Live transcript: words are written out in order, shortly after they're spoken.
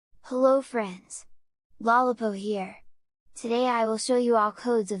Hello friends! Lollipo here! Today I will show you all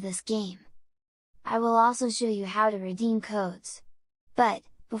codes of this game. I will also show you how to redeem codes. But,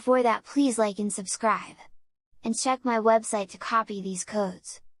 before that please like and subscribe! And check my website to copy these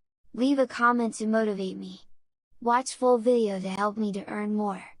codes. Leave a comment to motivate me. Watch full video to help me to earn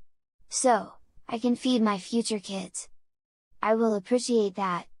more. So, I can feed my future kids. I will appreciate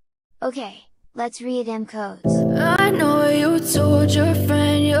that. Okay, let's redeem codes. I know you told your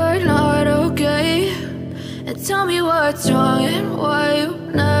friend you're not okay, and tell me what's wrong and why you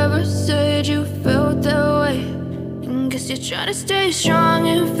never said you felt that way. And guess you're trying to stay strong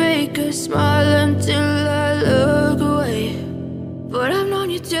and fake a smile until I look away. But I've known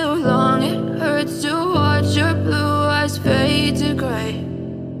you too long, it hurts to watch your blue eyes fade to gray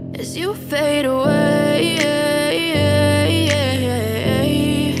as you fade away,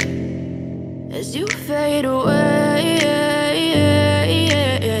 as you fade away.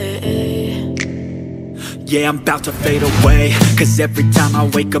 Yeah, I'm about to fade away, cause every time I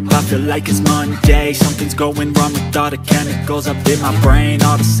wake up I feel like it's Monday. Something's going wrong with all the chemicals up in my brain.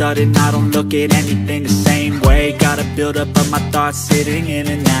 All of a sudden I don't look at anything the same way. Got a build up of my thoughts sitting in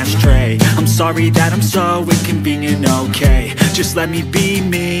an ashtray. I'm sorry that I'm so inconvenient, okay. Just let me be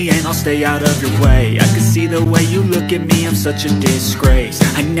me and I'll stay out of your way. I can see the way you look at me, I'm such a disgrace.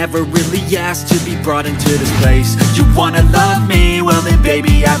 I never really asked to be brought into this place. You wanna love me? Well then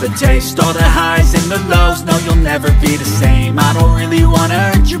baby have a taste. All the highs and the lows, no you'll never be the same. I don't really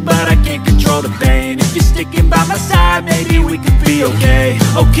wanna hurt you but I can't control the pain. If you're sticking by my side maybe we could be okay.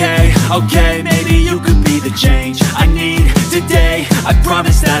 Okay, maybe you could be the change I need.